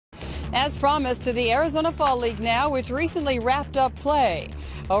As promised, to the Arizona Fall League now, which recently wrapped up play.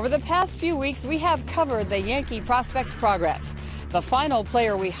 Over the past few weeks, we have covered the Yankee prospects' progress. The final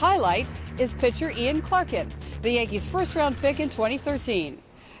player we highlight is pitcher Ian Clarkin, the Yankees' first-round pick in 2013.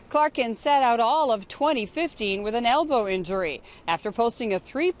 Clarkin sat out all of 2015 with an elbow injury after posting a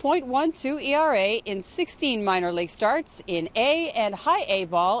 3.12 ERA in 16 minor league starts in A and high A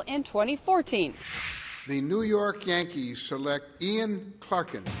ball in 2014. The New York Yankees select Ian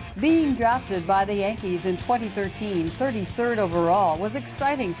Clarkin. Being drafted by the Yankees in 2013, 33rd overall, was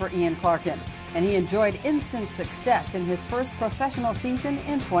exciting for Ian Clarkin, and he enjoyed instant success in his first professional season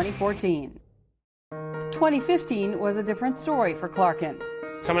in 2014. 2015 was a different story for Clarkin.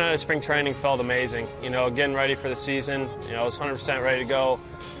 Coming out of spring training felt amazing. Getting ready for the season. I was 100% ready to go.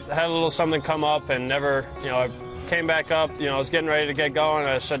 I had a little something come up and never, I came back up. I was getting ready to get going,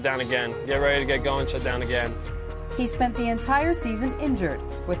 I shut down again. Get ready to get going, shut down again. He spent the entire season injured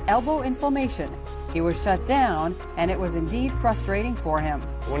with elbow inflammation. He was shut down, and it was indeed frustrating for him.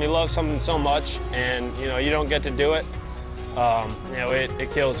 When you love something so much and, you don't get to do it,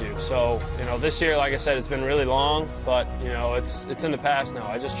 it kills you. So, this year, like I said, it's been really long, but, it's in the past now.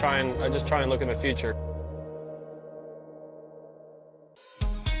 I just try and look in the future.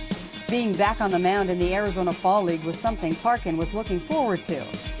 Being back on the mound in the Arizona Fall League was something Clarkin was looking forward to,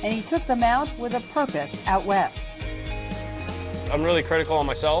 and he took the mound with a purpose out west. I'm really critical on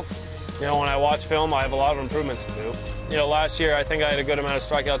myself. When I watch film, I have a lot of improvements to do. Last year, I think I had a good amount of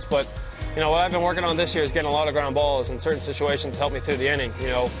strikeouts, but what I've been working on this year is getting a lot of ground balls in certain situations to help me through the inning.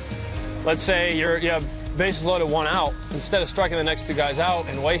 Let's say you have bases loaded, one out. Instead of striking the next two guys out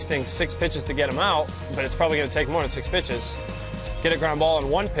and wasting 6 pitches to get them out, but it's probably going to take more than 6 pitches, get a ground ball in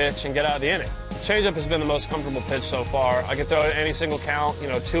 1 pitch and get out of the inning. Changeup has been the most comfortable pitch so far. I can throw it at any single count,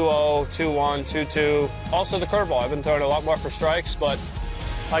 2-0, 2-1, 2-2. Also the curveball. I've been throwing a lot more for strikes, but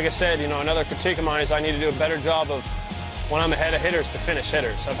like I said, another critique of mine is I need to do a better job of, when I'm ahead of hitters, to finish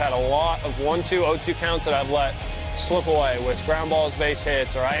hitters. I've had a lot of 1-2, 0-2 counts that I've let slip away, which ground balls, base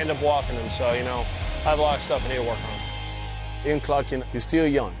hits, or I end up walking them. So, I have a lot of stuff I need to work on. Ian Clarkin is still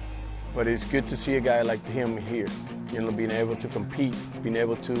young, but it's good to see a guy like him here. Being able to compete, being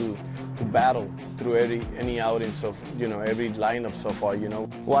able to battle through any outings of, every lineup so far,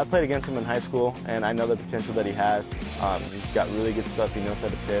 Well, I played against him in high school, and I know the potential that he has. He's got really good stuff. He knows how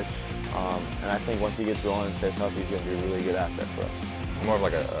to pitch. And I think once he gets rolling and stays healthy, he's going to be a really good asset for us. He's more of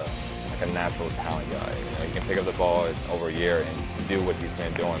like a natural talent guy. He can pick up the ball over a year and do what he's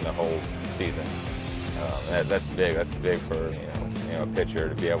been doing the whole season. That's big. That's big for a pitcher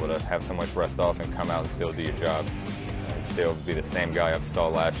to be able to have so much rest off and come out and still do your job. Still be the same guy I saw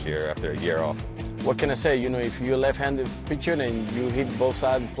last year after a year off. What can I say? If you're a left-handed pitcher and you hit both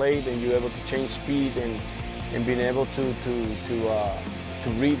sides of the plate and you're able to change speed and being able to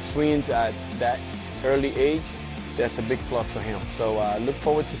read swings at that early age, that's a big plus for him. So look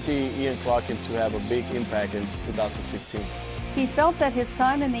forward to see Ian Clarkin to have a big impact in 2016. He felt that his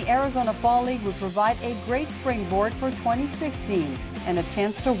time in the Arizona Fall League would provide a great springboard for 2016 and a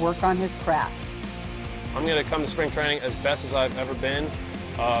chance to work on his craft. I'm going to come to spring training as best as I've ever been,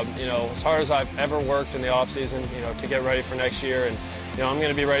 as hard as I've ever worked in the offseason, to get ready for next year. And, I'm going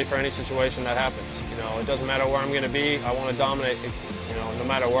to be ready for any situation that happens. It doesn't matter where I'm going to be. I want to dominate, no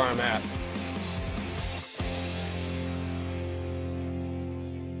matter where I'm at.